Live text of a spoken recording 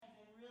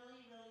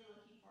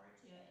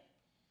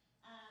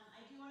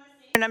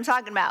women I'm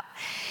talking about.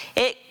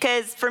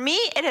 Because for me,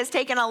 it has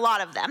taken a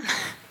lot of them.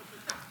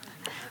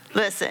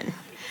 Listen,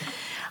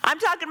 I'm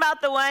talking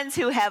about the ones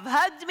who have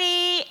hugged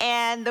me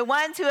and the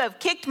ones who have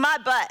kicked my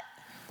butt.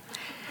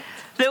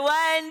 The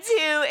ones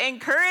who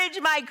encourage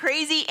my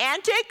crazy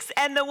antics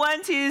and the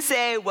ones who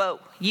say, whoa,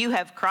 you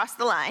have crossed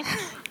the line.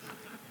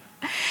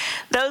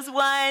 Those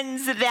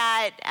ones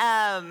that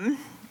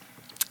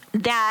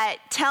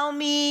tell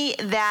me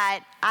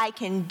that I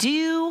can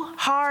do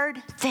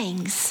hard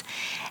things.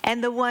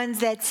 And the ones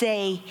that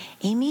say,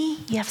 Amy,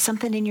 you have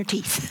something in your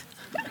teeth.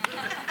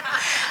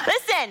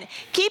 Listen,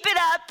 keep it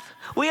up.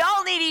 We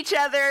all need each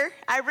other.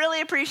 I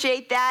really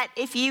appreciate that.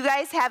 If you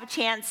guys have a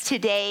chance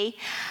today,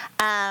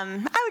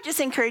 I would just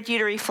encourage you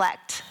to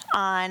reflect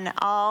on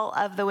all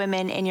of the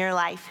women in your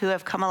life who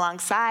have come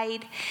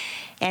alongside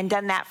and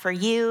done that for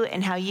you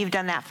and how you've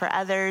done that for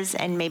others,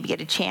 and maybe get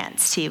a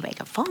chance to make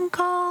a phone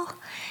call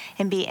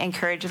and be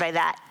encouraged by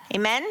that.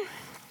 Amen?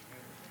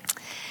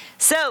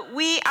 So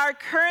we are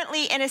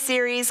currently in a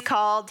series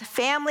called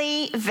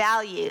Family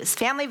Values.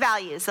 Family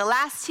Values. The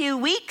last 2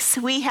 weeks,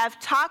 we have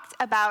talked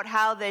about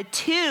how the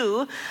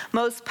two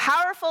most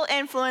powerful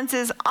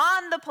influences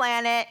on the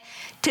planet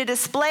to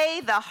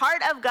display the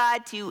heart of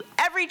God to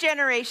every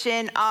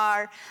generation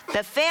are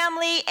the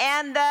family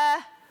and the,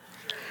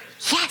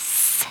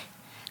 yes,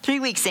 3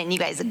 weeks in, you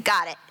guys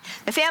got it.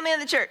 The family and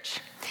the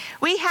church.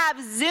 We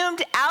have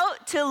zoomed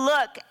out to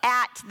look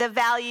at the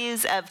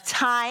values of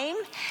time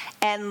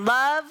and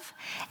love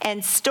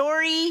and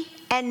story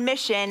and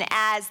mission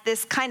as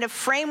this kind of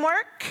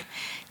framework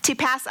to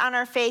pass on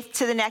our faith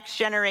to the next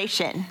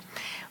generation.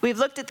 We've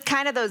looked at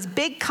kind of those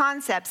big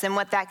concepts and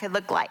what that could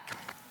look like.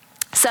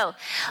 So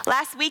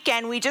last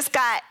weekend, we just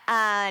got,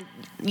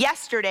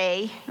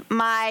 yesterday,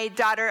 my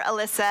daughter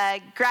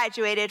Alyssa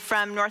graduated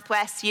from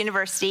Northwest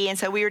University, and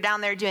so we were down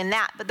there doing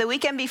that. But the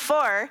weekend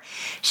before,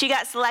 she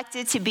got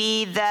selected to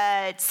be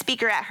the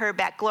speaker at her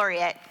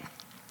baccalaureate.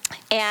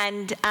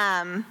 And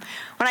when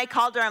I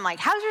called her, I'm like,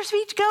 how's your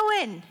speech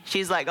going?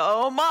 She's like,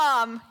 oh,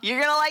 Mom, you're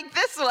going to like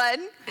this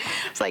one.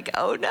 It's like,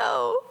 oh,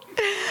 no.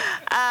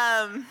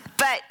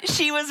 But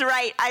she was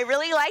right. I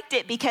really liked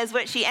it because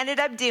what she ended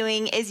up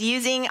doing is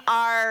using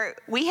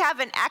we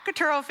have an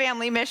Akaturo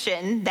family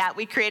mission that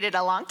we created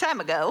a long time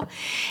ago,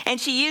 and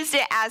she used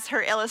it as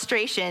her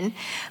illustration.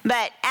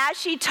 But as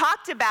she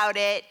talked about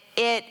it,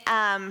 it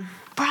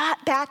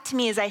brought back to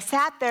me as I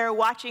sat there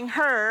watching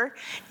her,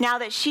 now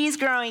that she's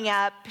growing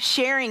up,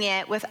 sharing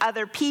it with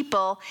other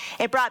people,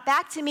 it brought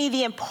back to me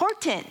the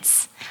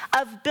importance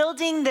of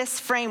building this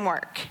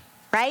framework,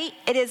 right?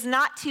 It is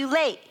not too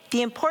late.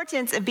 The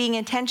importance of being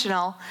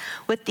intentional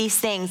with these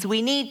things.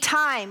 We need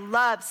time,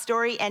 love,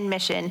 story, and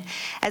mission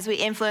as we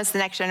influence the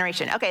next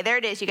generation. Okay, there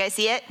it is. You guys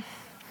see it?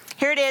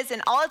 Here it is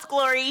in all its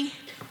glory.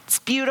 It's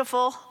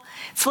beautiful.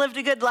 It's lived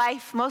a good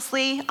life,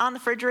 mostly on the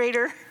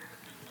refrigerator,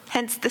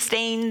 hence the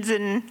stains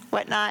and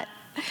whatnot.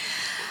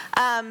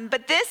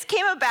 But this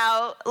came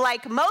about,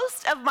 like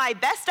most of my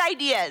best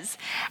ideas,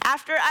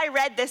 after I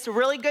read this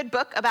really good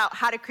book about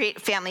how to create a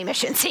family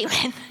mission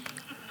statement.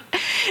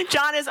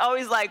 John is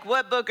always like,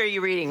 what book are you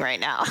reading right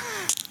now?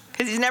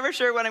 Because he's never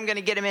sure what I'm going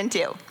to get him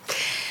into.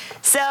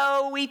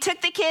 So we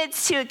took the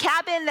kids to a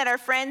cabin that our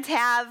friends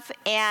have,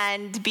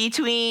 and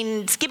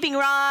between skipping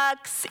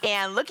rocks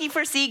and looking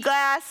for sea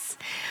glass,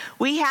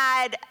 we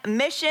had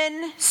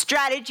mission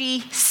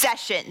strategy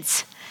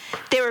sessions.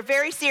 They were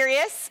very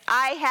serious.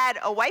 I had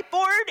a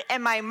whiteboard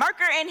and my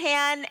marker in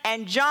hand,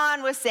 and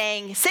John was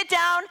saying, sit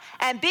down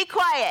and be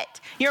quiet.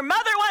 Your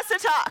mother wants to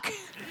talk.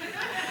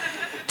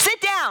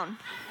 Sit down.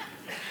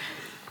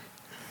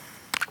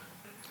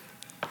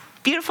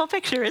 Beautiful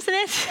picture, isn't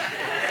it?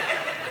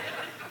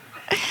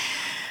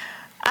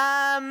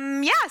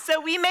 So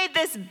we made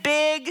this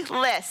big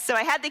list. So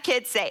I had the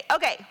kids say,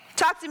 okay,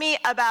 talk to me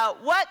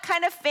about what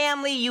kind of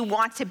family you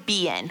want to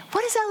be in.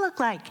 What does that look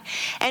like?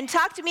 And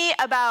talk to me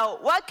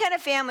about what kind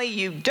of family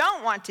you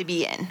don't want to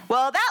be in.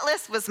 Well, that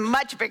list was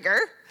much bigger.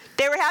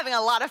 They were having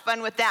a lot of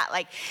fun with that,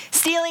 like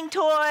stealing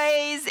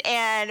toys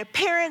and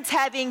parents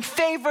having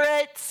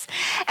favorites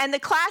and the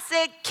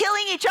classic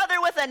killing each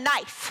other with a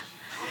knife.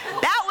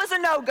 That was a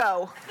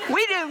no-go.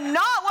 We do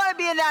not want to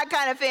be in that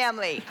kind of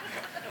family.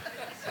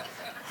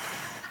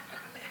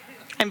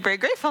 I'm very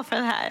grateful for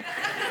that.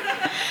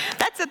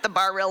 That set the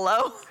bar real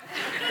low.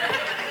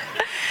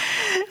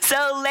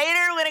 So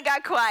later when it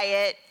got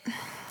quiet,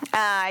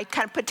 I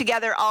kind of put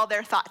together all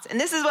their thoughts. And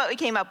this is what we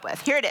came up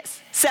with. Here it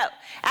is. So,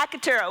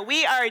 Akaturo,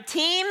 we are a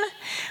team.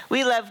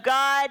 We love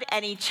God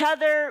and each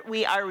other.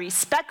 We are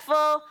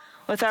respectful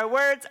with our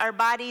words, our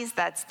bodies.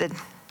 That's the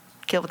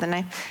kill with a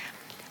knife.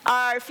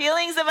 Our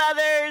feelings of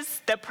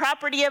others, the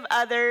property of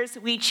others.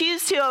 We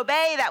choose to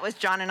obey. That was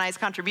John and I's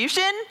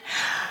contribution.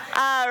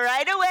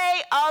 Right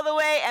away, all the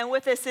way, and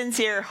with a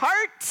sincere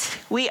heart.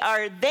 We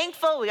are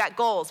thankful. We got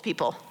goals,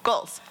 people.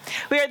 Goals.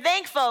 We are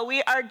thankful.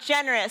 We are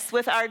generous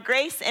with our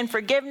grace and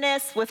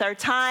forgiveness, with our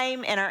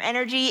time and our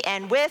energy,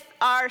 and with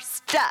our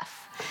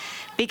stuff.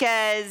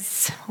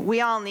 Because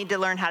we all need to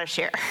learn how to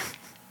share.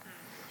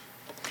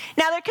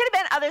 Now, there could have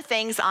been other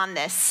things on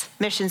this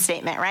mission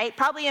statement, right?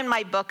 Probably in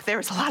my book, there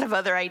was a lot of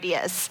other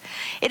ideas.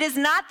 It is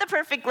not the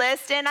perfect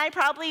list, and I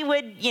probably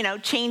would,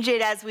 change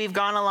it as we've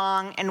gone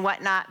along and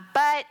whatnot,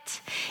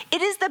 but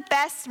it is the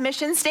best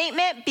mission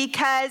statement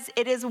because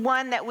it is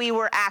one that we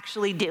were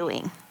actually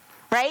doing,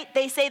 right?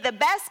 They say the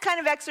best kind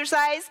of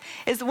exercise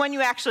is the one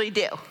you actually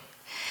do.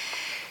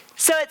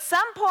 So at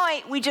some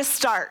point, we just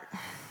start.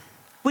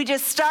 We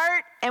just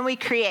start and we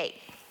create.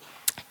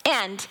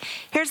 And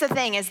here's the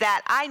thing is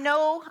that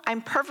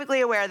I'm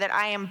perfectly aware that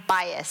I am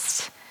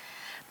biased.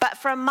 But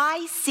from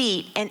my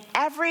seat and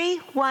every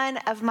one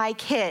of my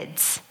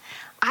kids,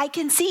 I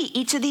can see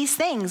each of these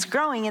things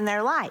growing in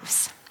their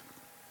lives.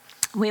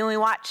 When we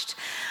watched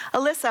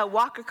Alyssa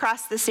walk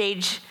across the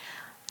stage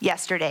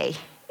yesterday,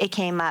 it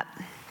came up.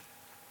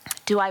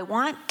 Do I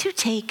want to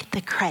take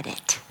the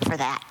credit for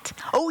that?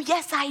 Oh,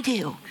 yes, I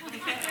do.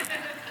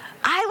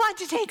 I want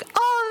to take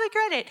all of the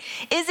credit.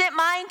 Is it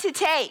mine to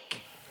take?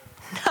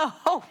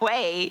 No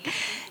way.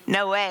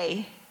 No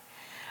way.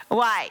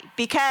 Why?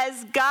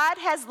 Because God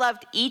has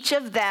loved each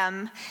of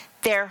them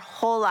their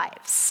whole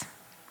lives.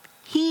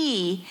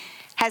 He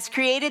has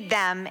created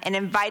them and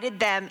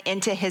invited them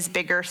into his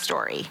bigger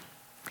story.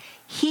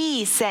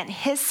 He sent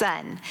his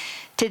son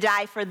to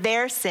die for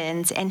their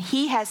sins, and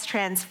he has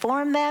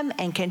transformed them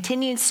and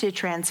continues to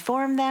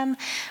transform them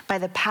by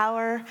the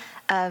power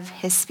of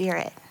his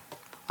Spirit.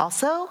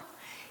 Also,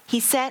 he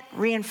sent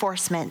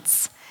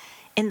reinforcements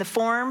in the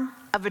form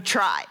of a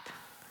tribe.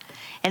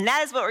 And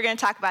that is what we're going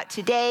to talk about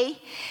today.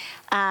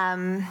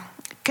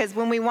 Because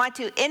when we want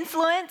to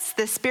influence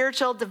the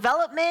spiritual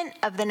development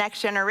of the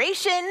next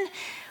generation,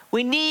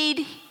 we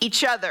need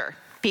each other,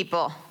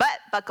 people. But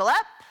buckle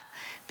up,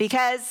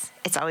 because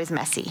it's always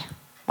messy.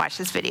 Watch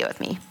this video with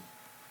me.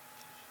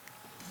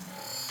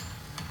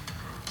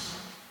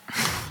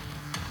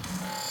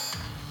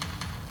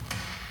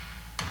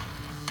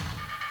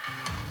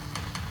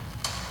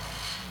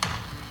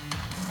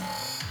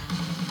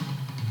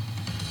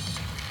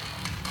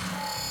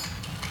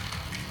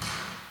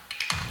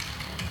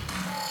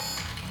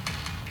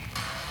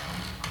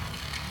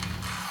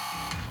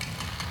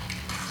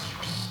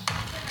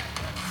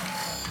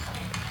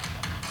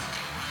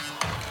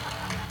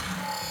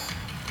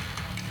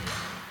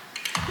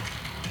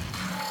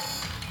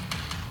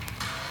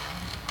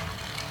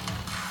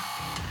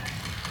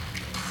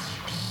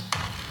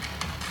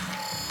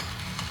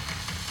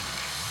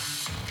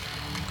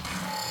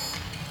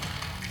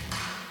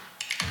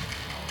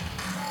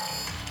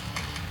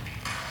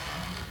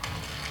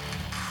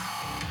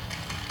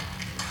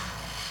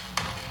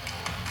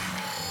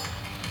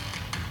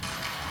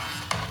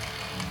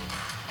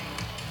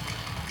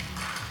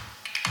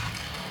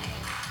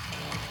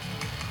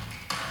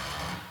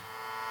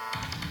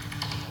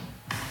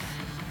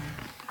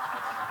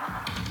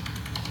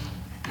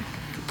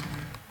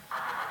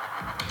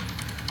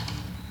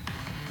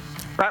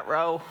 Front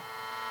row.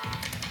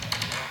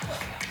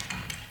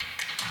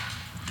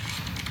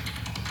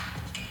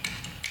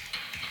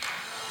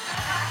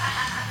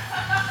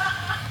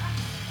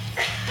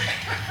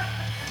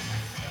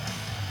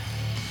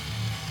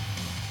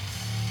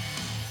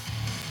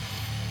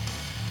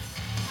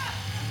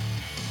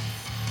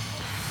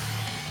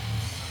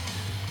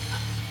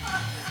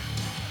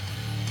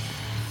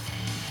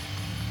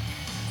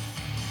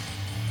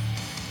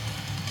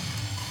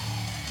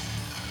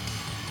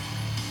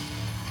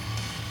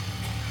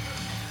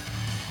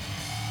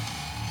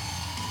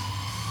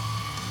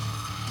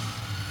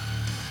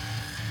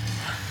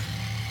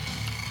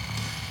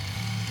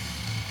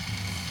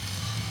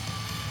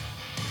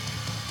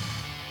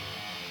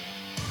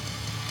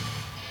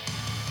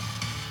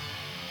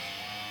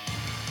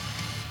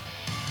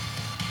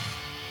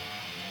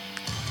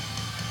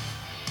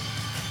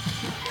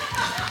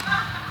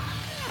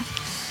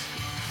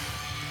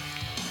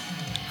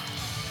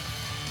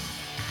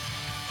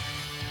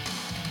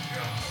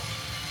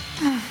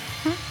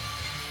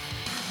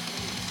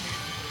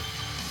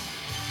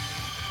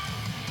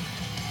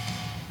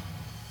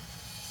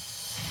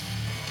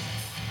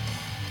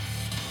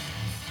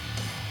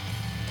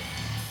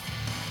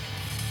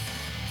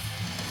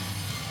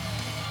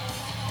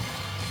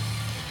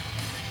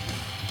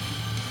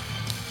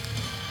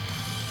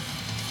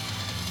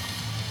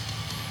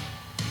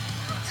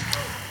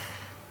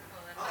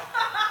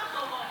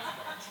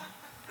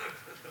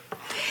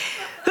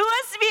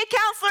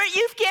 At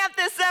youth camp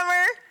this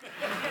summer.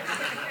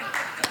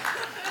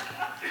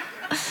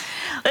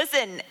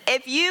 Listen,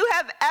 if you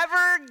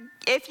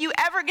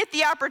ever get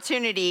the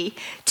opportunity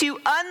to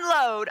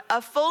unload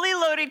a fully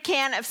loaded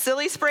can of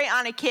silly spray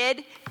on a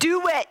kid,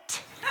 do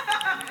it.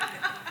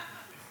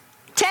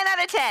 10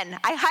 out of 10.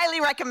 I highly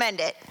recommend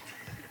it.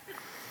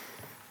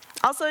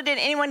 Also, did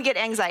anyone get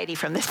anxiety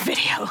from this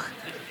video?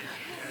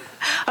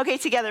 Okay,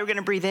 together we're going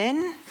to breathe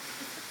in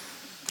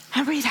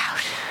and breathe out.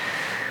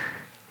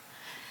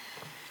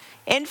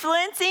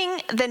 Influencing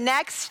the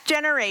next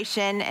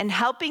generation and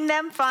helping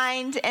them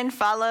find and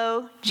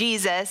follow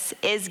Jesus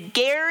is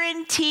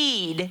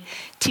guaranteed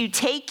to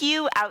take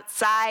you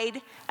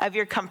outside of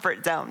your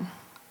comfort zone.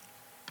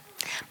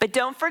 But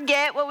don't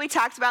forget what we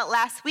talked about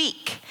last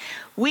week.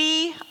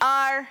 We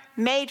are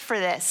made for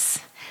this.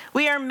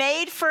 We are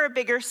made for a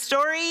bigger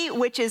story,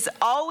 which is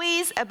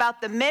always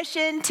about the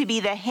mission to be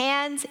the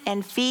hands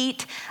and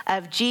feet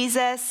of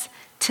Jesus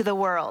to the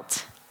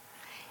world.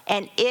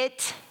 And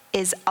it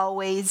is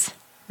always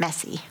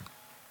messy.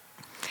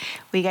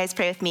 Will you guys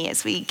pray with me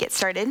as we get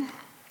started?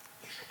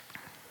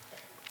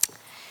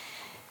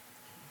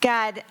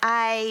 God,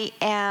 I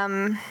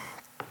am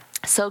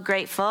so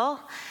grateful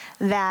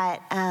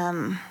that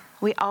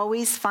we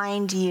always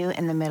find you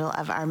in the middle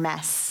of our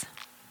mess.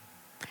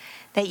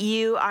 That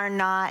you are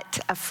not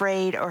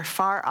afraid or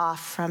far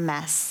off from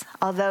mess.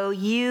 Although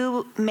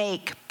you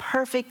make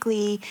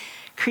perfectly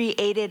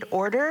created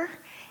order,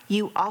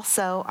 you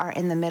also are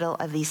in the middle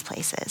of these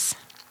places.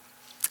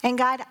 And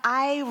God,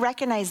 I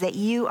recognize that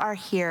you are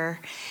here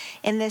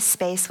in this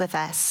space with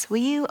us. Will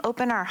you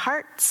open our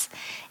hearts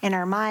and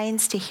our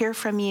minds to hear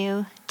from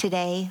you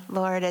today,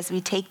 Lord, as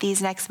we take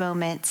these next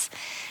moments?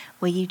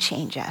 Will you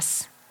change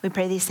us? We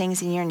pray these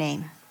things in your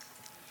name.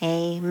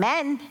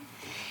 Amen.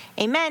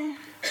 Amen.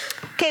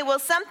 Okay, well,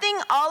 something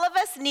all of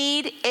us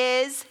need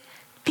is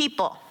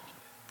people.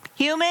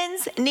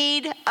 Humans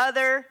need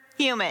other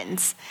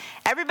humans.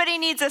 Everybody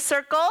needs a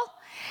circle.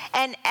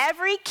 And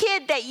every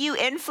kid that you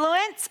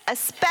influence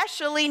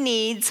especially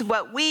needs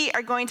what we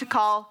are going to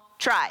call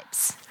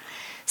tribes.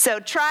 So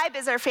tribe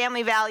is our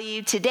family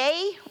value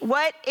today.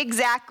 What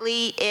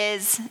exactly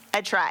is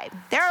a tribe?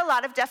 There are a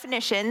lot of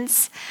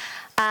definitions.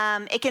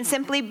 It can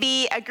simply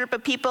be a group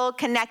of people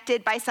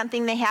connected by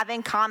something they have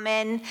in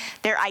common,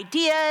 their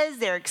ideas,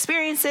 their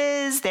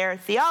experiences, their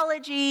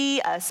theology,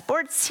 a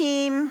sports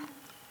team.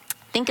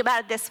 Think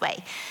about it this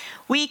way.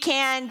 We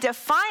can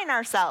define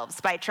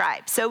ourselves by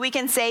tribe. So we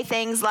can say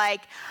things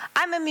like,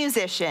 I'm a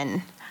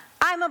musician,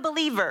 I'm a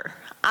believer,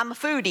 I'm a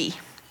foodie,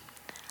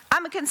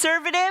 I'm a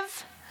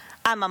conservative,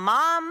 I'm a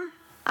mom,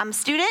 I'm a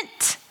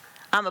student,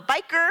 I'm a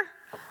biker,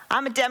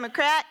 I'm a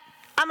Democrat,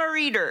 I'm a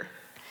reader.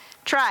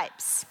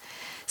 Tribes.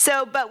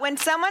 So, but when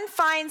someone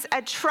finds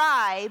a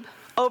tribe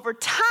over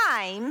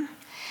time,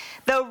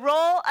 the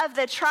role of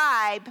the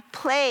tribe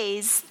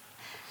plays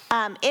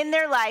in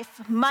their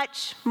life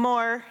much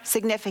more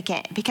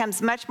significant. It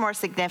becomes much more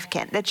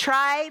significant. The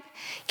tribe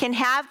can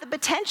have the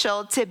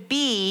potential to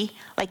be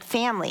like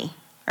family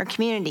or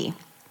community.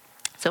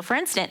 So for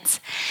instance,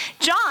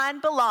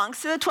 John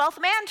belongs to the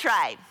 12th man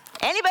tribe.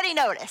 Anybody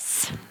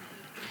notice?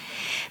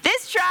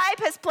 This tribe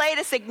has played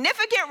a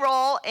significant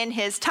role in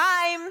his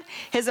time,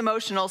 his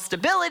emotional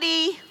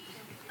stability,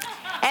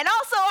 and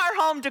also our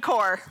home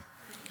decor.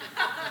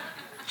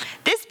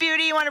 This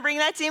beauty, you want to bring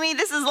that to me?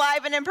 This is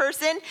live and in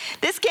person.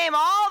 This came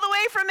all the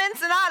way from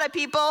Ensenada,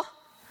 people.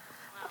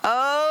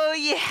 Oh,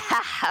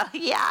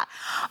 yeah.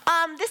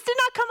 This did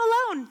not come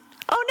alone.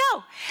 Oh,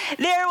 no.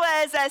 There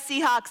was a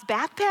Seahawks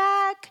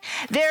backpack.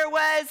 There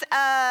was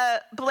a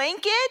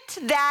blanket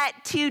that,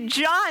 to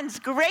John's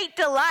great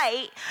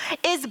delight,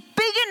 is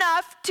big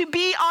enough to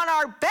be on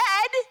our bed.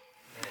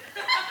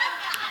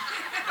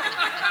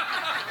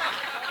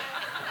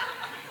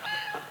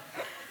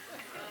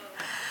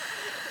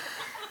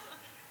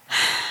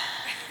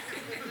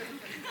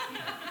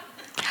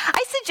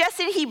 I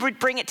suggested he would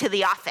bring it to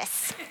the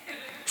office.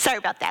 Sorry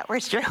about that.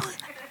 Where's Drew?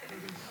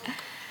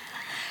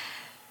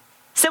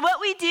 So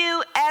what we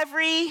do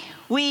every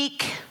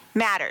week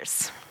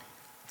matters.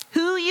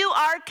 Who you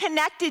are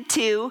connected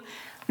to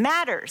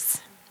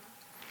matters.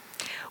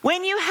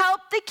 When you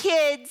help the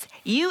kids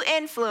you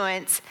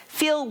influence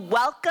feel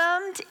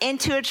welcomed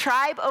into a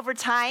tribe over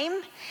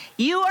time,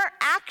 you are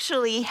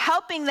actually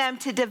helping them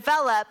to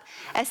develop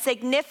a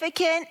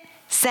significant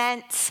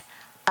sense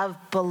of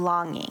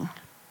belonging.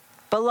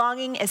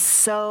 Belonging is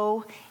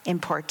so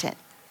important.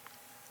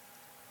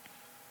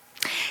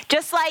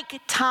 Just like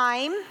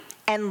time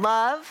and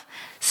love,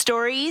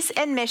 stories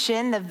and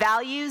mission, the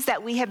values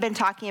that we have been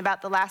talking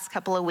about the last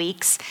couple of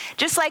weeks,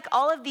 just like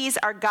all of these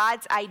are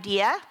God's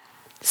idea,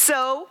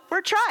 so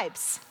we're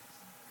tribes.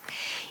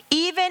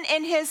 Even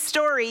in his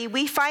story,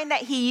 we find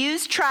that he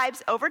used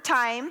tribes over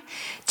time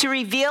to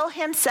reveal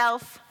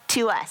himself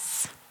to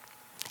us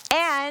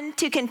and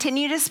to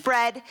continue to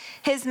spread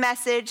his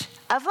message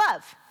of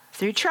love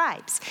through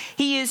tribes.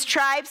 He used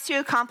tribes to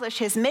accomplish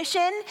his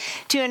mission,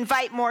 to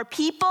invite more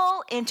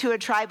people into a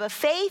tribe of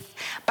faith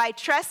by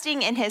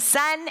trusting in his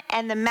son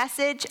and the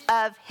message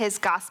of his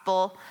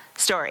gospel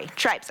story.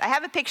 Tribes. I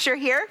have a picture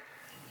here.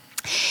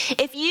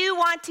 If you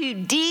want to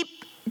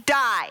deep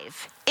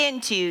dive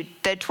into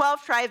the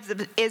 12 tribes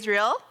of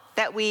Israel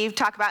that we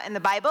talk about in the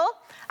Bible,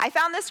 I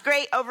found this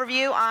great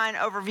overview on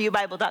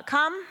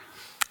overviewbible.com.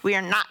 We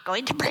are not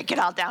going to break it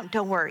all down,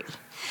 don't worry.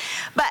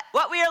 But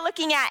what we are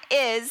looking at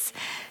is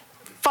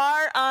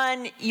far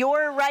on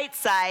your right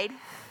side,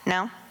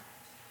 no,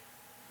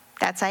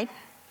 that side?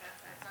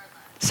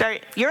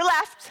 Sorry, your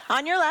left,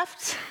 on your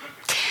left.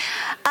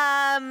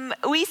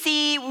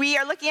 We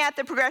are looking at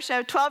the progression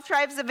of 12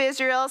 tribes of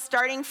Israel,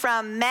 starting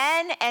from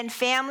men and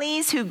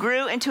families who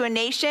grew into a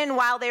nation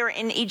while they were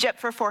in Egypt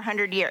for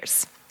 400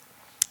 years.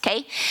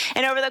 Okay,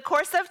 and over the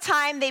course of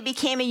time, they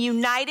became a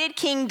united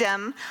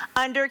kingdom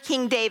under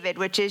King David,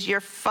 which is your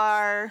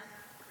far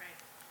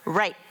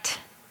right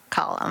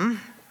column.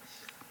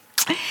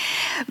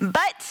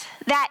 But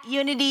that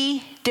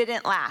unity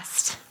didn't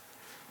last.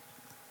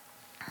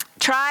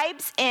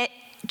 Tribes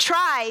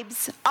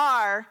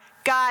are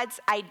God's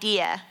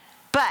idea,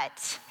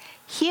 but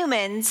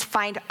humans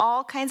find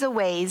all kinds of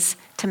ways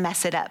to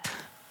mess it up.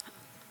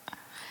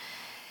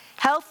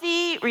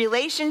 Healthy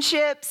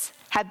relationships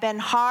have been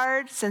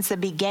hard since the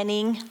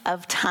beginning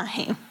of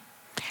time.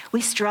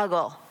 We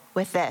struggle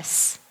with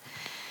this.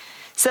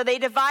 So they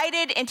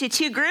divided into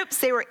two groups.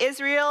 They were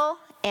Israel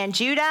and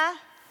Judah.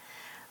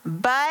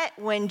 But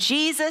when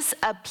Jesus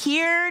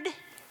appeared,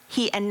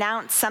 he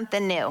announced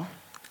something new,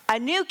 a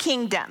new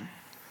kingdom.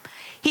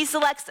 He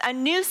selects a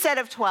new set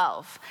of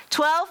 12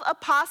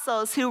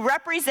 apostles who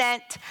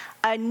represent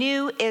a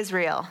new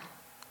Israel.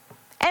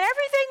 And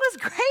everything was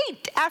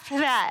great after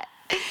that.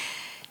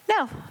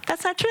 No,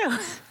 that's not true.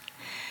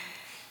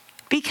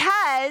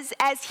 Because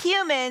as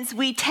humans,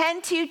 we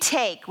tend to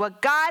take what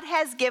God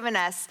has given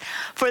us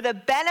for the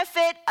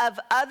benefit of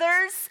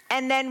others,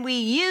 and then we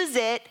use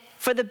it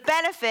for the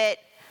benefit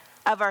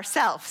of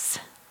ourselves.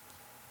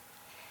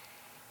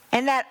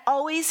 And that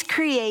always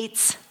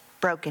creates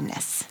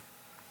brokenness.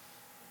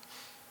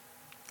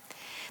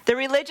 The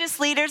religious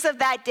leaders of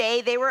that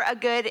day, they were a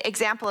good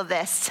example of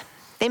this.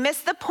 They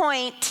missed the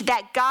point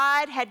that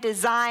God had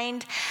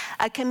designed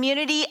a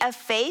community of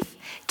faith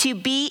to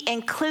be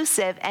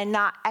inclusive and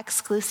not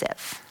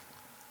exclusive.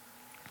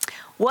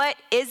 What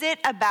is it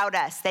about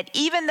us that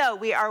even though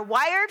we are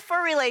wired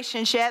for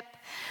relationship,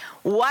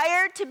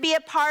 wired to be a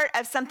part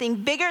of something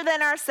bigger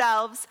than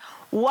ourselves,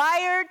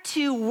 wired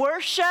to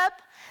worship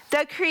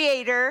the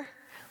Creator,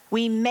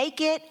 we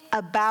make it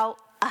about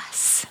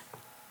us?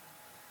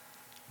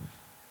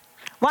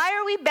 Why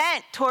are we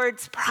bent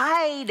towards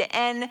pride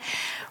and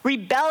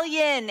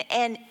rebellion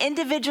and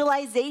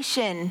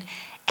individualization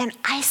and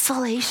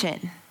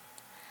isolation?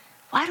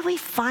 Why do we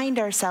find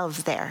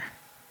ourselves there?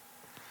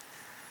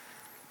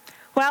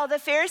 While the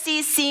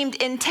Pharisees seemed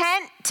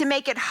intent to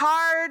make it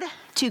hard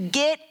to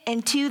get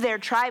into their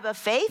tribe of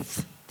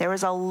faith, there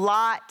was a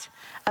lot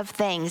of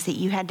things that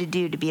you had to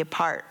do to be a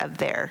part of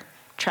their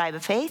tribe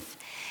of faith.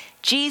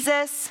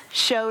 Jesus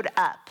showed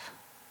up,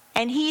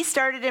 and he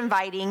started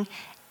inviting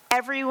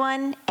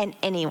everyone and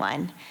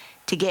anyone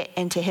to get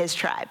into his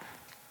tribe.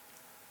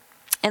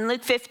 In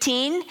Luke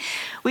 15,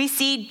 we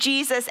see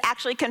Jesus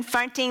actually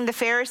confronting the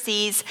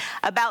Pharisees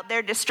about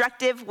their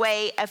destructive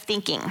way of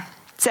thinking.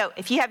 So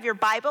if you have your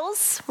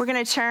Bibles, we're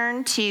going to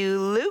turn to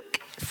Luke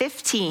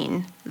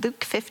 15.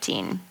 Luke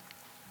 15.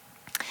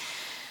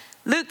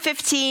 Luke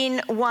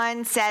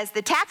 15:1 says,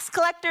 "The tax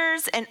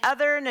collectors and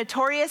other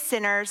notorious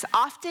sinners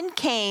often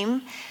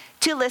came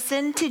to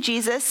listen to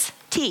Jesus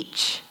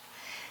teach.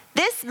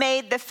 This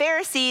made the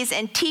Pharisees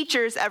and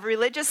teachers of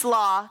religious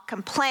law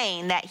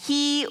complain that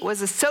he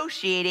was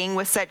associating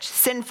with such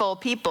sinful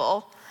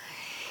people,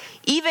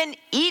 even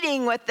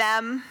eating with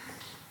them.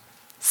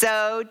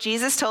 So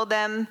Jesus told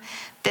them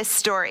this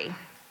story.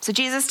 So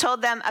Jesus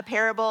told them a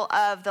parable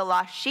of the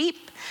lost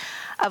sheep,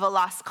 of a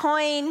lost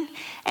coin,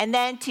 and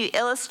then to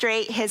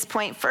illustrate his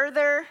point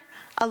further,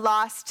 a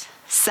lost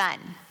son.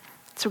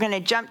 So we're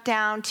going to jump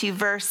down to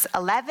verse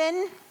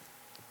 11.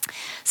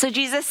 So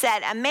Jesus said,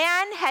 a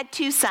man had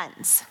 2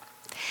 sons.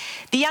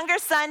 The younger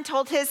son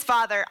told his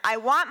father, I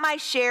want my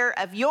share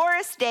of your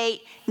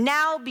estate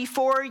now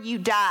before you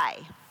die.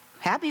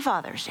 Happy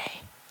Father's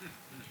Day.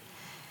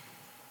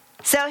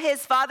 So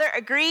his father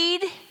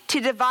agreed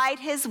to divide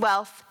his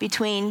wealth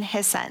between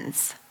his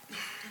sons.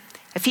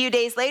 A few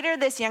days later,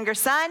 this younger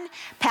son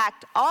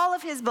packed all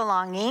of his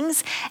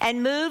belongings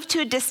and moved to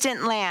a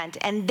distant land,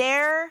 and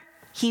there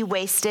he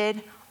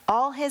wasted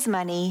all his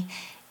money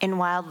in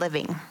wild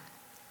living.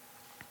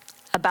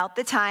 About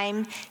the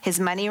time his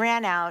money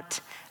ran out,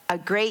 a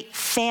great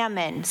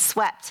famine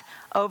swept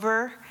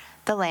over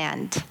the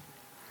land,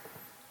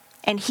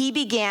 and he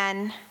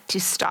began to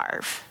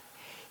starve.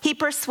 He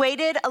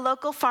persuaded a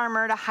local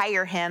farmer to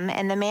hire him,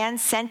 and the man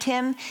sent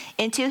him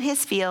into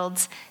his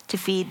fields to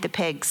feed the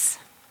pigs.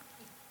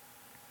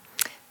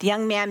 The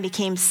young man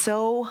became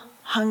so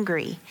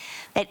hungry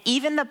that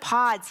even the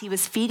pods he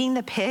was feeding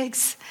the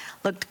pigs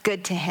looked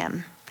good to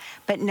him,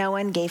 but no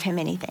one gave him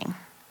anything.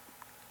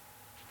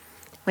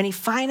 When he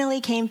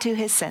finally came to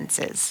his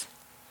senses,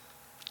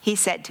 he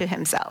said to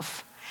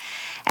himself,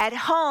 at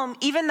home,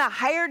 even the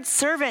hired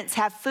servants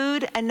have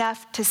food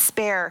enough to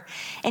spare,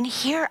 and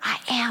here I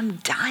am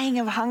dying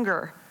of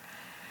hunger.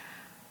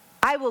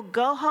 I will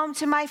go home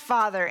to my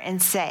father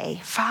and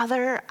say,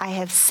 Father, I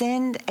have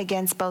sinned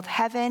against both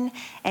heaven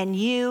and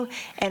you,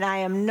 and I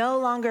am no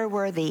longer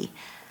worthy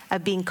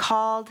of being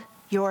called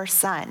your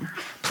son.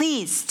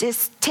 Please,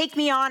 just take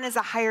me on as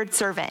a hired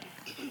servant.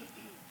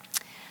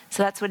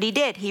 So that's what he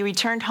did. He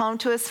returned home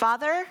to his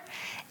father,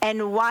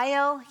 and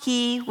while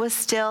he was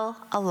still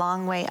a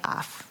long way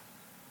off,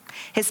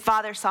 his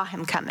father saw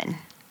him coming.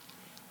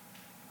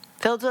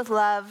 Filled with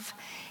love,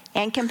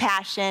 and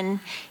compassion,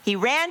 he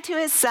ran to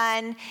his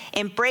son,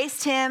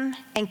 embraced him,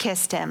 and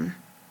kissed him.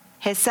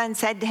 His son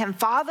said to him,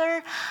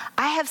 "Father,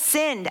 I have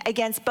sinned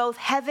against both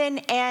heaven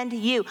and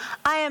you.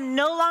 I am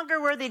no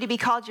longer worthy to be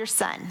called your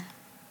son."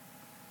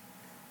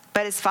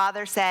 But his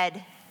father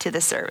said to the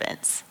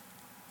servants,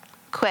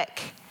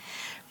 "Quick,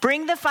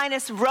 bring the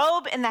finest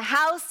robe in the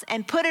house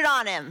and put it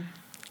on him."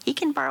 He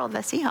can borrow the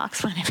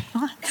Seahawks one if he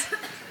wants.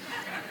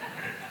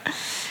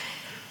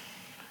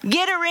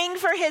 "Get a ring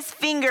for his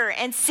finger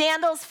and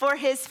sandals for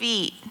his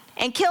feet,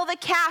 and kill the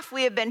calf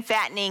we have been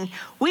fattening.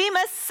 We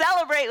must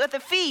celebrate with a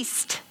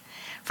feast.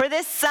 For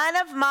this son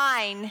of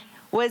mine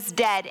was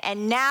dead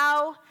and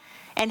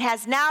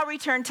has now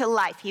returned to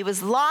life. He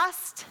was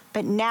lost,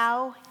 but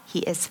now he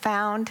is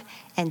found."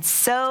 And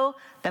so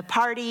the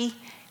party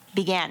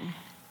began.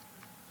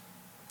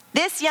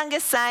 This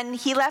youngest son,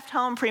 he left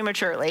home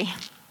prematurely.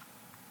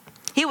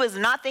 He was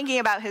not thinking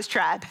about his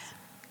tribe.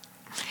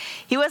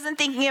 He wasn't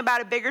thinking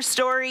about a bigger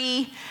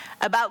story,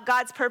 about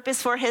God's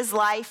purpose for his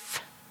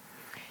life.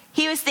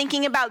 He was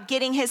thinking about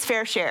getting his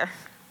fair share,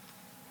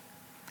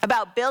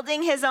 about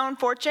building his own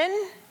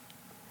fortune,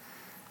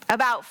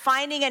 about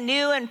finding a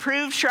new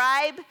improved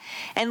tribe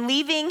and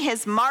leaving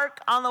his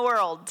mark on the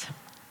world.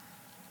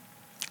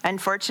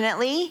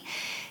 Unfortunately,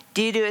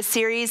 due to a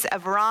series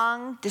of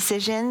wrong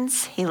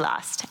decisions, he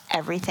lost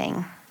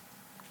everything.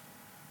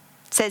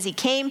 It says he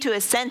came to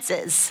his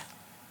senses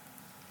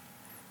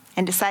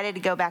and decided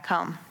to go back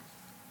home.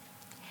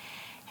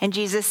 And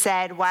Jesus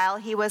said, while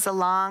he was a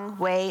long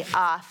way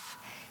off,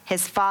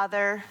 his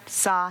father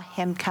saw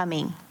him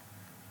coming.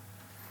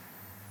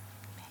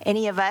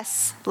 Any of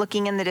us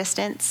looking in the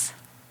distance,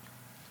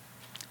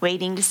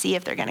 waiting to see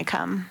if they're going to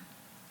come?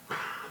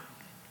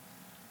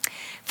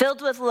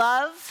 Filled with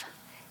love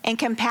and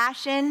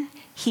compassion,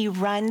 he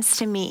runs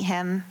to meet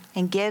him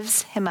and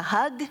gives him a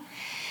hug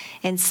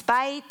in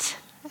spite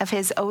of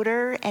his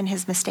odor and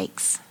his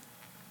mistakes.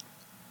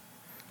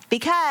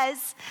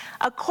 Because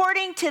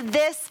according to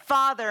this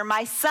father,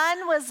 my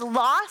son was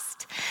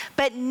lost,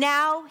 but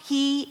now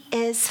he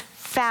is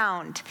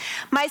found.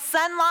 My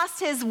son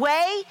lost his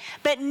way,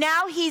 but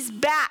now he's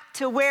back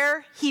to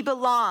where he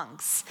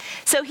belongs.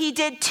 So he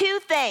did two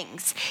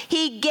things.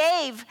 He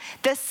gave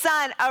the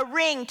son a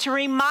ring to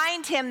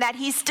remind him that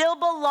he still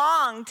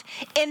belonged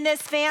in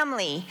this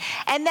family.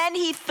 And then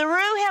he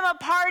threw him a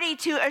party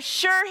to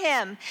assure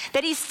him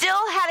that he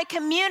still had a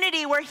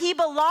community where he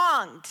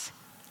belonged.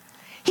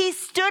 He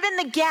stood in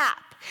the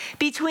gap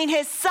between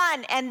his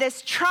son and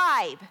this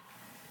tribe.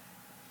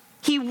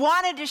 He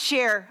wanted to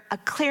share a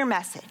clear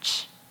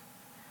message.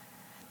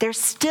 There's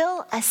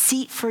still a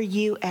seat for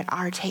you at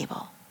our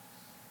table.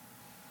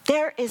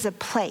 There is a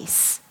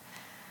place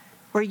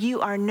where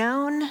you are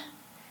known,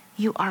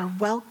 you are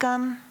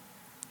welcome,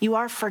 you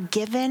are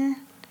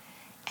forgiven,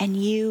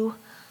 and you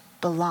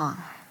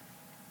belong.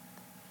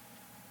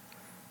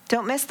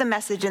 Don't miss the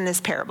message in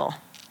this parable.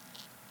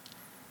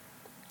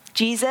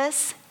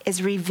 Jesus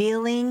is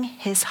revealing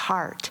his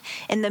heart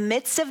in the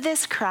midst of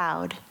this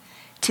crowd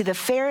to the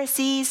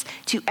Pharisees,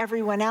 to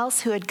everyone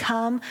else who had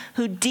come,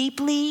 who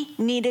deeply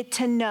needed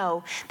to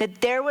know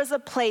that there was a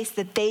place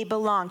that they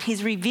belonged.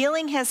 He's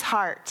revealing his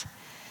heart.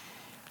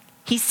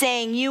 He's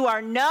saying, you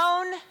are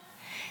known,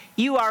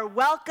 you are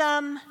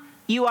welcome,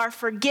 you are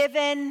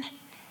forgiven,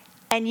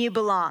 and you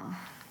belong.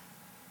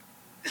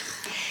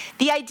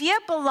 The idea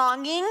of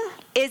belonging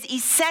is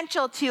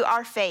essential to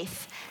our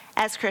faith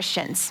as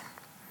Christians.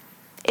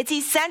 It's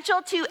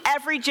essential to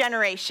every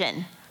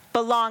generation,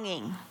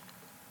 belonging.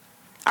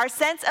 Our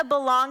sense of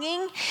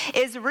belonging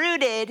is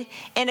rooted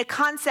in a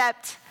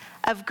concept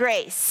of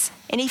grace.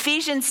 In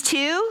Ephesians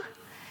 2,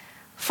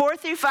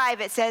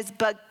 4-5, it says,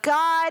 "But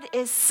God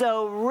is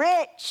so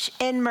rich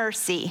in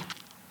mercy,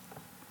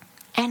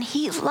 and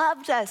he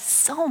loved us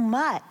so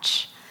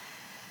much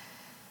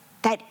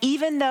that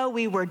even though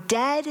we were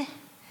dead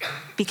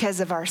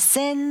because of our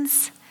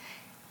sins,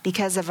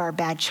 because of our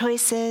bad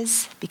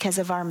choices, because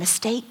of our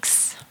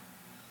mistakes,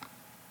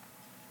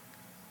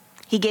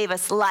 he gave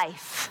us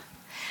life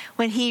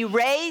when he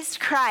raised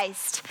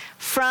Christ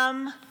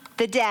from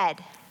the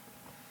dead.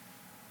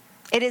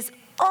 It is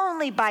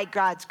only by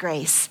God's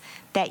grace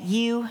that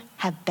you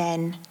have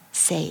been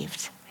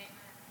saved."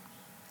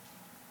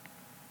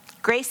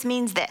 Grace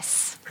means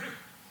this: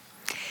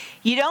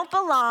 you don't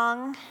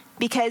belong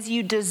because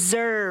you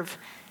deserve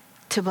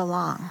to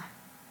belong.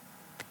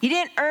 You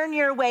didn't earn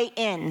your way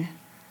in.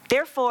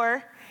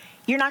 Therefore,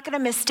 you're not going to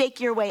mistake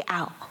your way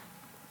out.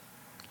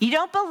 You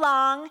don't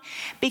belong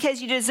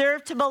because you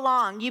deserve to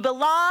belong. You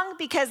belong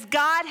because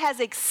God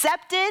has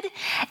accepted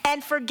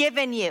and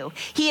forgiven you.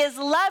 He has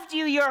loved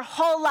you your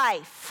whole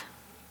life.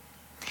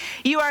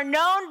 You are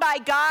known by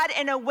God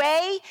in a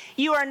way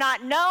you are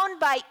not known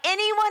by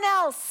anyone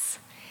else.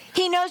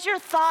 He knows your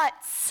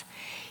thoughts.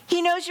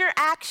 He knows your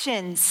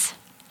actions.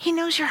 He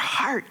knows your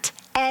heart.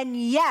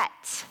 And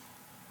yet,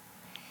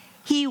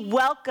 he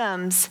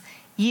welcomes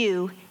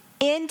you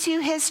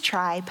into his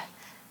tribe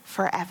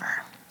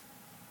forever.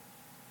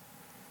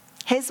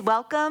 His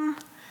welcome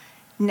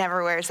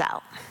never wears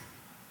out.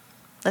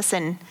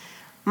 Listen,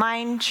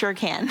 Mine sure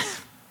can.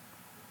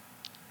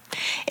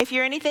 If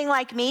you're anything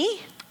like me,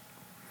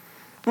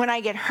 when I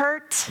get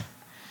hurt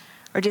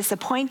or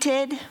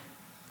disappointed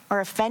or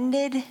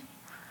offended,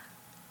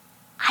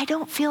 I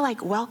don't feel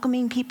like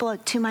welcoming people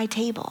to my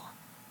table.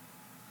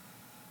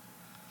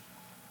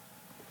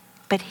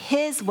 But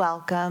his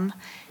welcome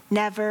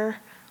never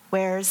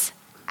wears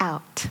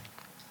out.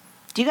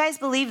 Do you guys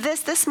believe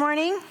this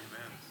morning? Amen.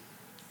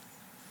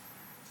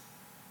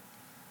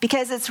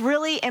 Because it's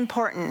really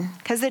important.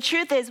 Because the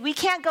truth is, we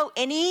can't go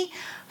any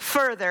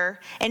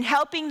further in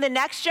helping the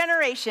next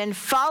generation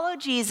follow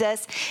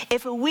Jesus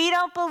if we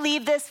don't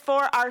believe this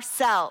for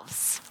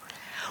ourselves.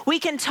 We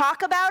can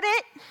talk about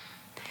it.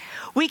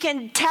 We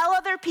can tell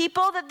other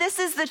people that this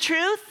is the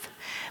truth.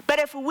 But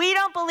if we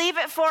don't believe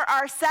it for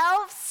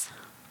ourselves,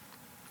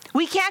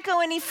 we can't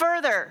go any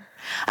further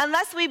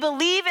unless we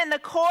believe in the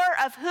core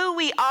of who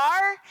we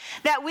are,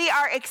 that we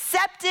are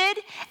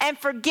accepted and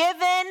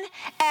forgiven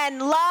and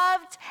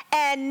loved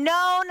and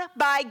known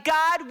by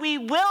God. We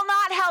will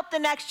not help the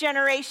next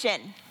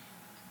generation.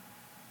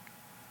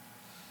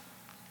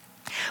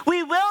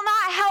 We will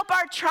not help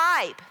our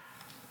tribe.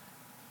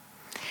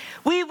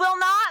 We will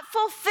not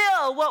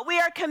fulfill what we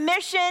are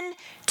commissioned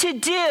to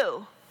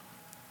do.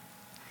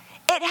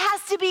 It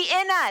has to be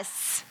in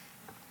us.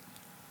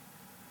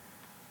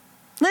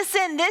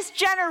 Listen, this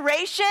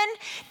generation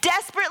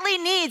desperately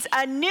needs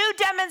a new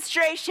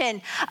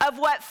demonstration of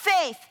what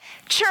faith,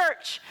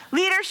 church,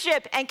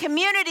 leadership, and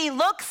community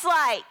looks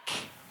like.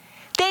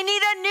 They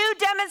need a new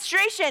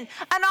demonstration,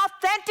 an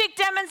authentic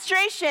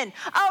demonstration,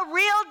 a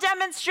real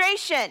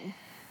demonstration.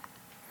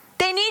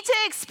 They need to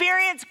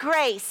experience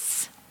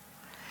grace.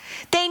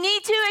 They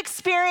need to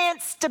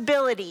experience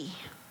stability.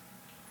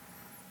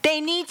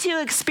 They need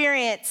to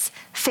experience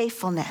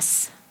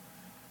faithfulness.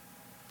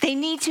 They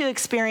need to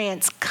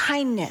experience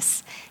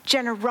kindness,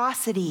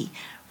 generosity,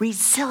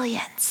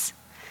 resilience.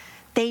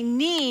 They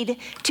need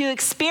to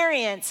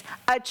experience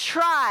a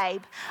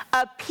tribe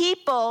of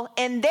people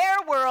in their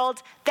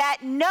world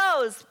that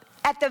knows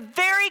at the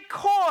very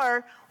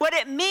core what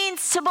it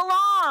means to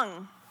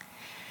belong.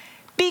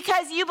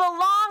 Because you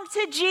belong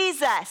to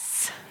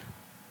Jesus.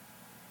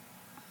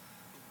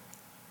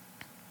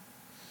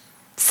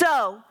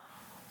 So,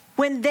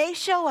 when they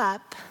show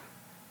up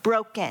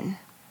broken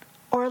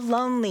or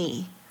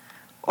lonely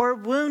or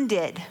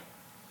wounded,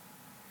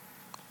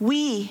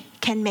 we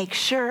can make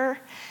sure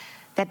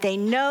that they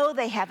know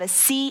they have a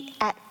seat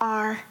at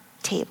our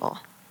table.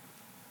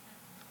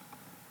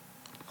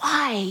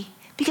 Why?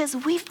 Because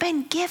we've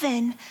been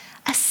given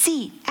a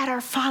seat at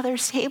our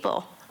Father's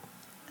table.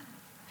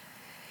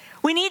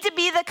 We need to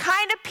be the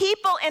kind of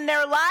people in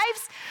their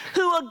lives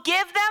who will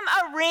give them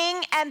a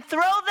ring and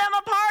throw them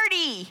a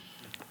party.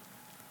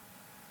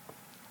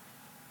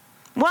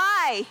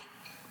 Why?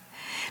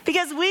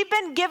 Because we've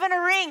been given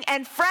a ring,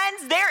 and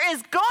friends, there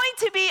is going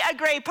to be a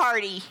great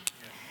party.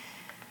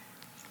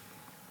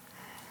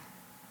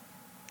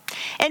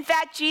 In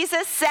fact,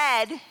 Jesus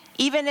said,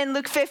 even in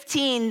Luke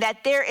 15,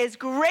 that there is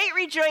great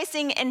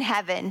rejoicing in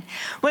heaven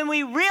when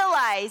we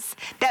realize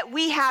that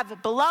we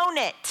have blown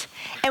it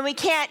and we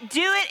can't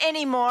do it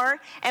anymore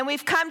and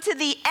we've come to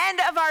the end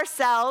of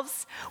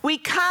ourselves. We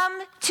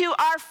come to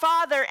our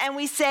Father and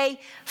we say,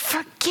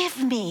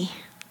 "Forgive me.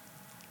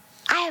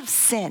 I have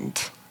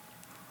sinned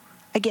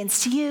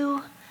against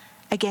you,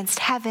 against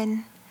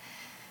heaven."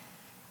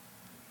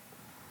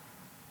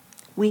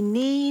 We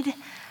need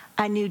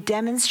a new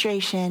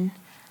demonstration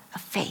of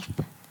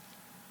faith.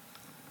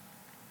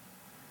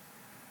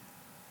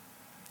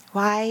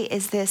 Why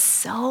is this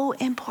so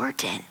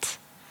important?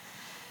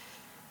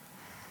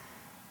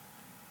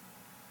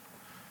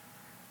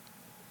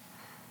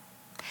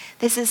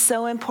 This is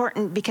so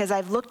important because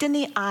I've looked in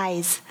the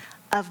eyes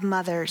of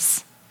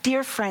mothers,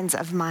 dear friends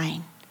of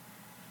mine,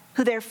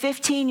 who their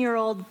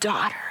 15-year-old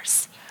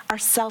daughters are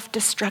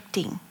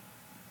self-destructing.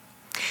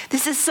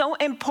 This is so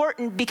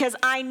important because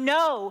I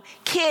know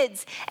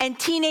kids and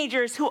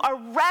teenagers who are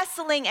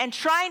wrestling and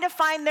trying to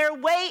find their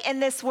way in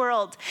this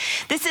world.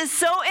 This is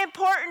so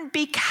important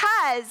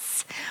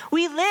because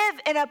we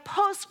live in a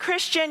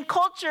post-Christian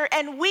culture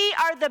and we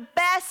are the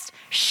best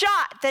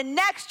shot the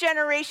next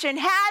generation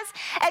has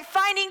at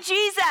finding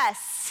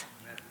Jesus.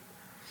 Amen.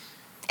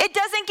 It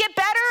doesn't get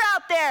better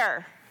out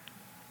there.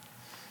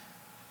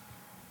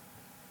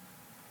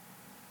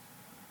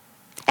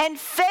 And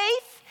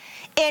faith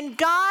in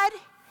God,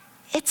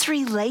 it's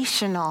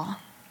relational.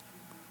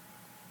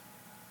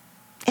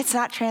 It's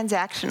not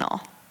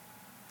transactional.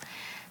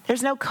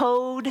 There's no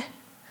code.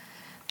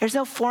 There's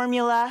no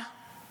formula.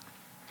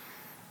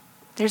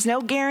 There's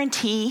no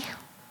guarantee.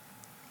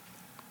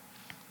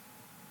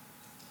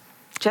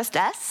 Just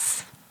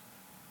us,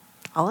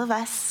 all of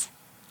us,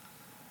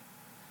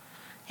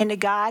 and a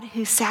God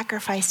who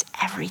sacrificed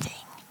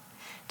everything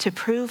to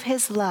prove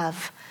his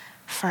love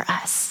for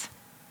us.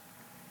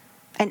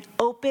 An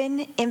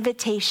open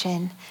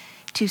invitation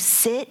to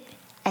sit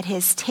at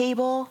his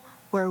table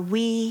where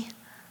we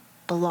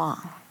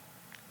belong.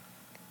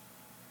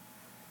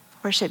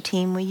 Worship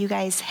team, will you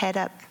guys head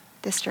up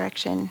this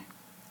direction?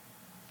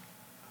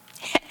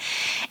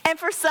 And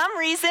for some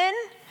reason,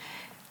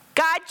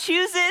 God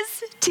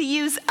chooses to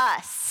use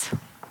us.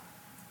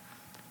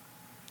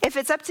 If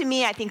it's up to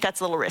me, I think that's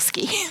a little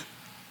risky.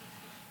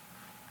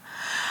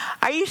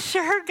 Are you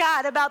sure,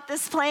 God, about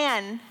this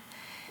plan?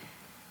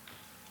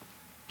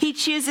 He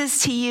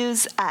chooses to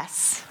use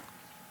us.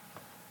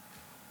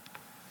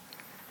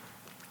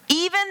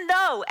 Even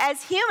though,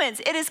 as humans,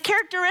 it is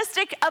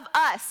characteristic of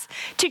us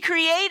to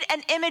create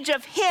an image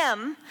of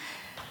Him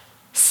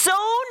so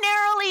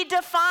narrowly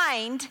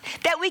defined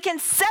that we can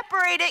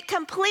separate it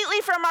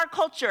completely from our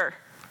culture.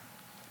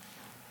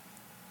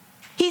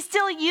 He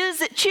still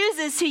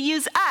chooses to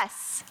use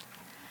us,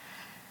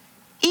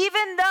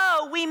 even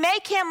though we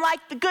make Him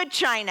like the good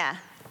china.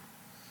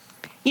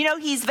 You know,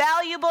 He's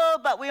valuable,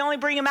 but we only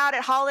bring Him out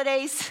at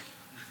holidays.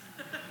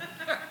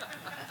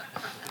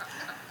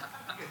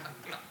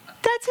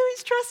 That's who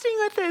He's trusting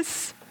with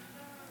this.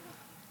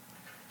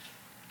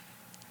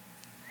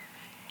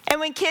 And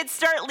when kids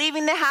start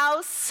leaving the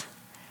house,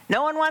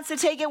 no one wants to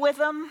take it with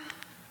them.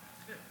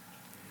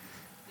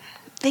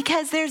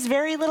 Because there's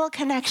very little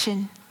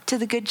connection to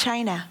the good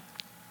china.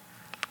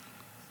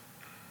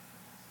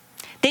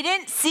 They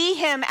didn't see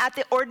Him at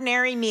the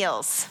ordinary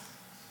meals.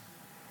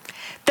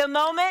 The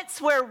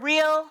moments where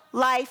real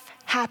life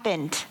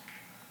happened.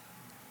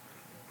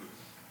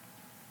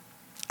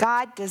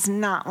 God does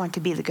not want to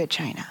be the good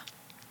china.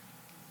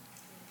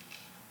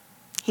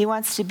 He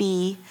wants to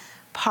be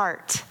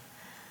part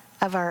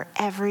of our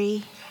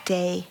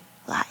everyday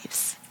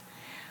lives,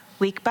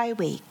 week by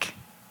week,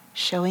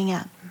 showing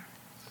up.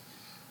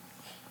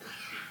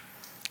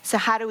 So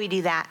how do we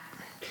do that?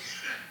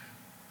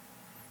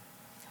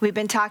 We've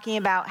been talking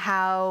about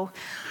how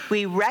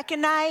we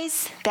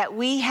recognize that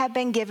we have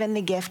been given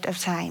the gift of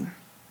time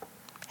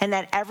and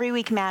that every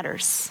week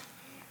matters.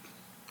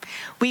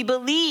 We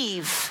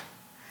believe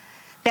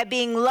that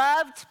being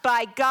loved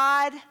by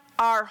God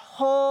our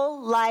whole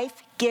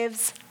life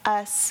gives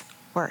us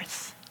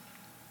worth.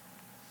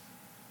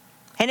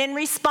 And in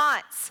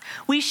response,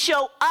 we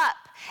show up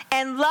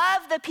and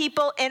love the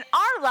people in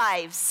our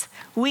lives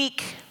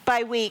week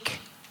by week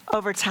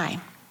over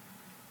time.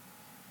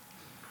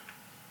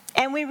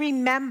 And we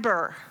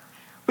remember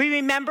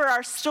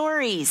our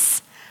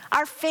stories,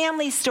 our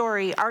family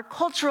story, our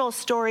cultural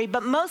story,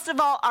 but most of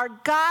all, our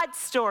God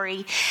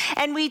story.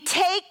 And we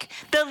take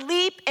the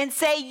leap and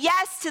say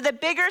yes to the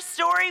bigger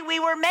story we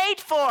were made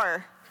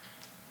for.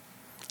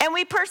 And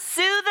we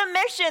pursue the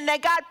mission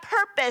that God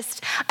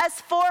purposed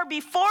us for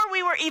before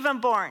we were even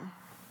born.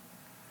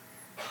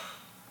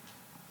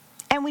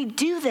 And we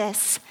do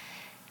this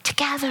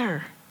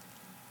together.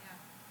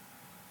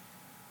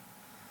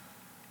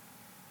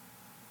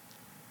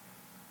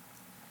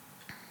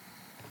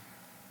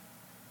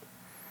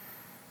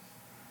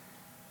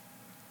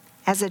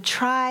 As a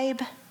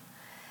tribe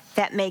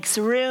that makes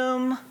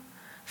room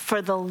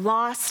for the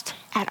lost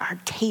at our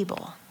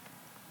table.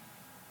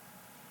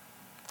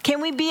 Can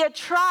we be a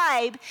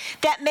tribe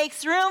that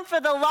makes room for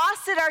the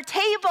lost at our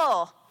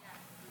table?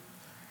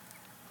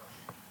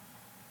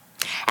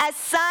 As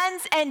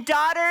sons and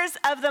daughters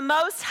of the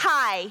Most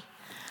High,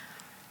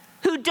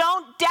 who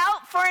don't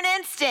doubt for an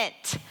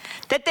instant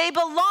that they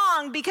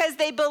belong because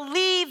they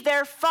believe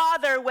their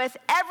Father with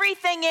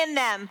everything in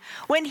them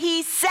when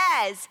He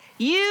says,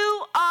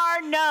 "You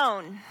are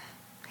known,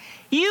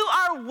 you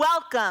are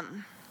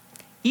welcome,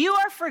 you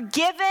are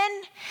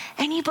forgiven,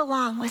 and you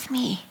belong with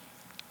me."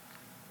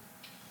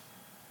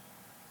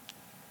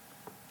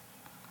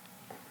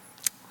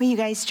 Will you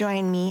guys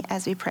join me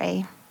as we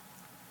pray?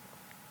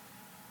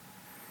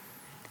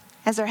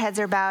 As our heads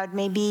are bowed,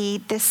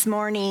 maybe this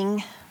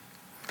morning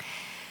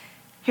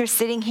you're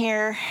sitting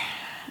here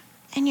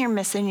and you're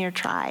missing your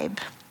tribe.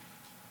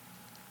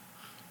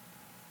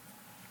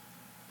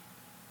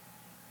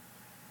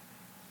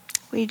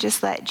 Will you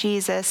just let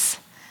Jesus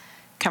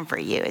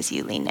comfort you as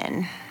you lean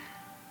in?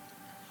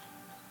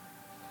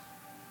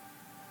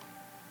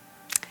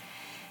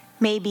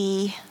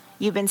 Maybe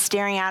you've been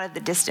staring out at the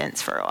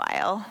distance for a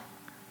while,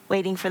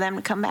 waiting for them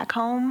to come back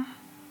home,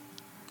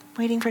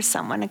 waiting for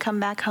someone to come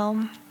back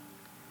home.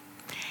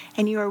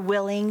 And you are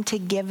willing to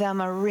give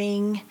them a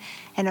ring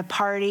and a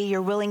party.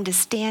 You're willing to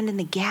stand in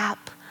the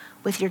gap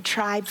with your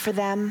tribe for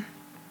them.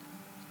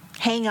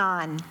 Hang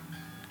on.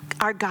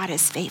 Our God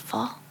is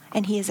faithful,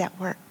 and He is at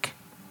work.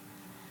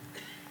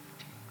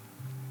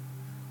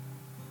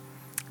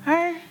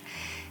 Or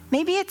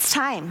maybe it's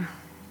time.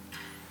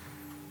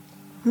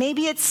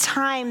 Maybe it's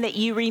time that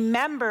you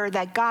remember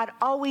that God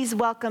always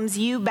welcomes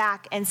you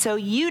back, and so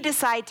you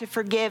decide to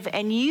forgive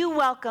and you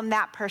welcome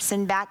that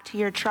person back to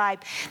your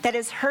tribe that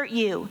has hurt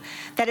you,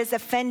 that has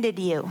offended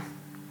you.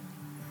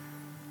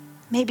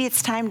 Maybe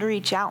it's time to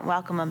reach out and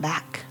welcome them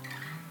back.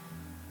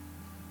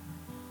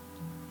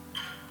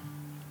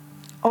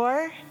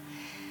 Or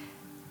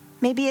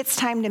maybe it's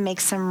time to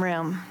make some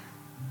room,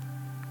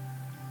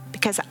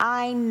 because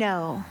I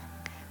know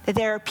that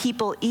there are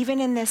people even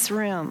in this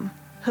room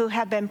who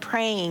have been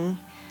praying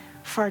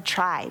for a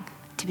tribe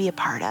to be a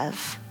part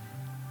of.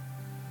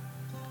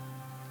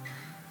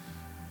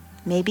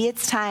 Maybe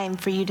it's time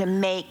for you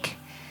to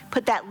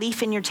put that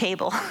leaf in your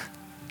table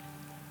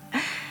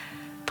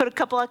Put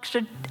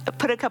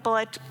a couple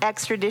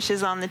extra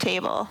dishes on the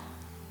table.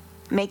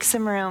 Make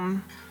some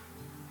room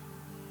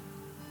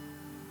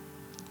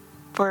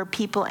for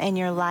people in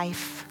your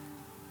life.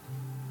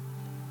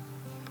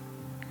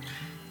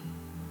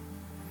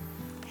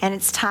 And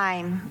it's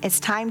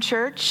time,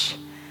 church,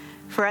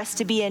 for us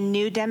to be a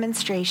new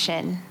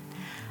demonstration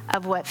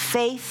of what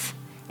faith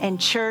and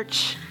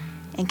church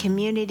and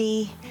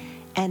community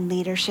and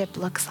leadership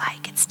looks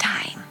like. It's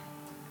time.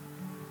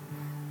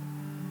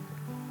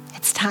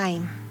 It's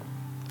time.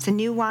 It's a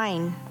new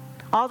wine.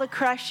 All the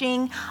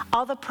crushing,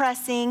 all the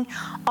pressing,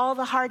 all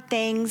the hard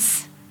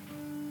things.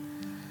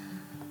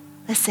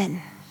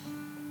 Listen,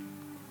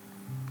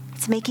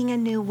 it's making a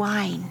new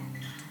wine.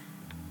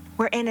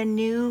 We're in a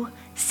new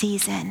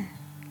season.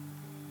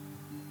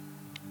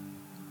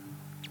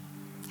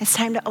 It's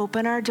time to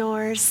open our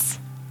doors.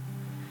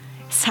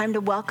 It's time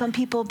to welcome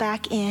people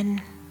back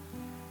in.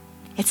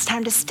 It's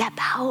time to step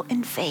out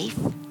in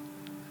faith.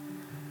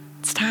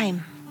 It's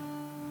time.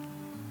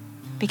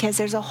 Because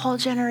there's a whole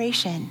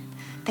generation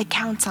that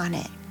counts on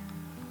it.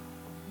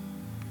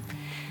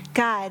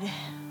 God,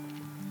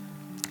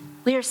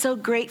 we are so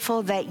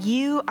grateful that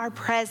you are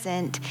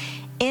present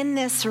in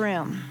this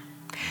room.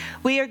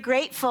 We are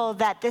grateful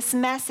that this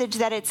message,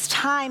 that it's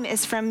time,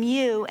 is from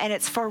you and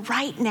it's for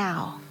right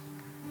now.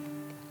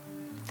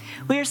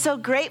 We are so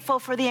grateful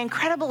for the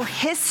incredible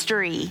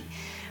history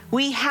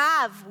we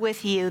have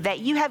with you, that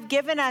you have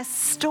given us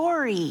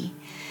story,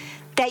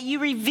 that you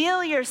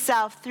reveal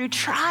yourself through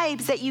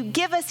tribes, that you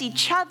give us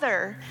each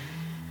other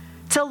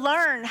to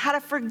learn how to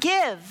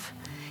forgive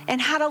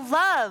and how to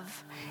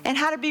love and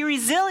how to be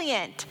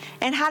resilient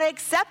and how to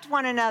accept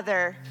one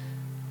another.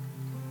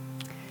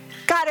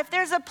 God, if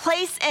there's a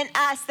place in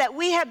us that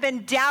we have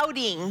been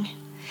doubting,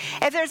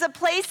 if there's a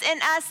place in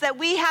us that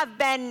we have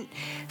been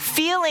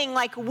feeling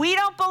like we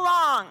don't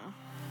belong,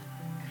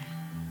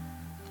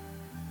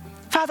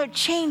 Father,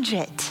 change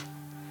it.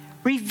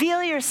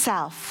 Reveal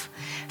yourself.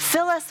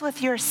 Fill us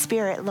with your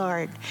Spirit,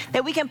 Lord,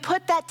 that we can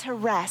put that to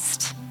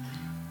rest.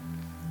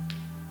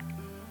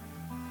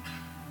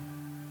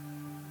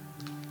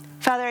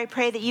 Father, I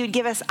pray that you would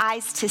give us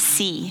eyes to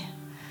see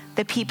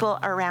the people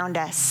around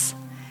us,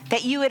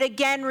 that you would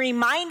again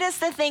remind us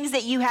the things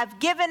that you have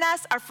given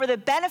us are for the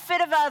benefit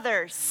of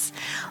others.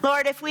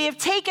 Lord, if we have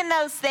taken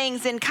those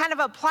things and kind of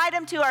applied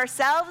them to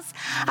ourselves,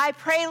 I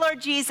pray, Lord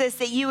Jesus,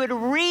 that you would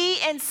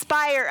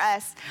re-inspire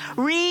us,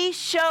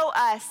 re-show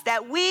us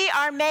that we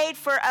are made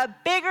for a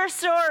bigger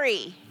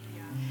story.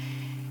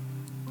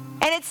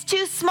 And it's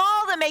too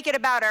small to make it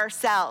about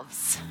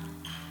ourselves.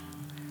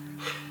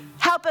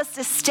 Help us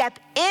to step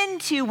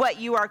into what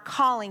you are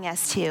calling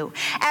us to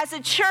as a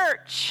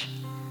church,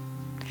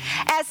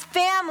 as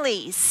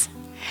families,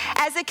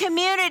 as a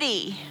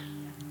community.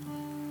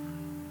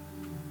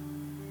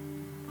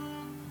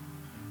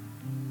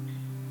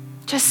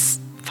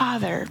 Just,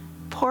 Father,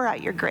 pour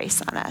out your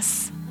grace on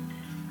us.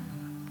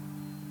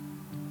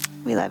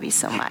 We love you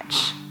so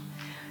much.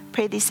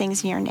 Pray these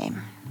things in your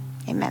name.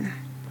 Amen.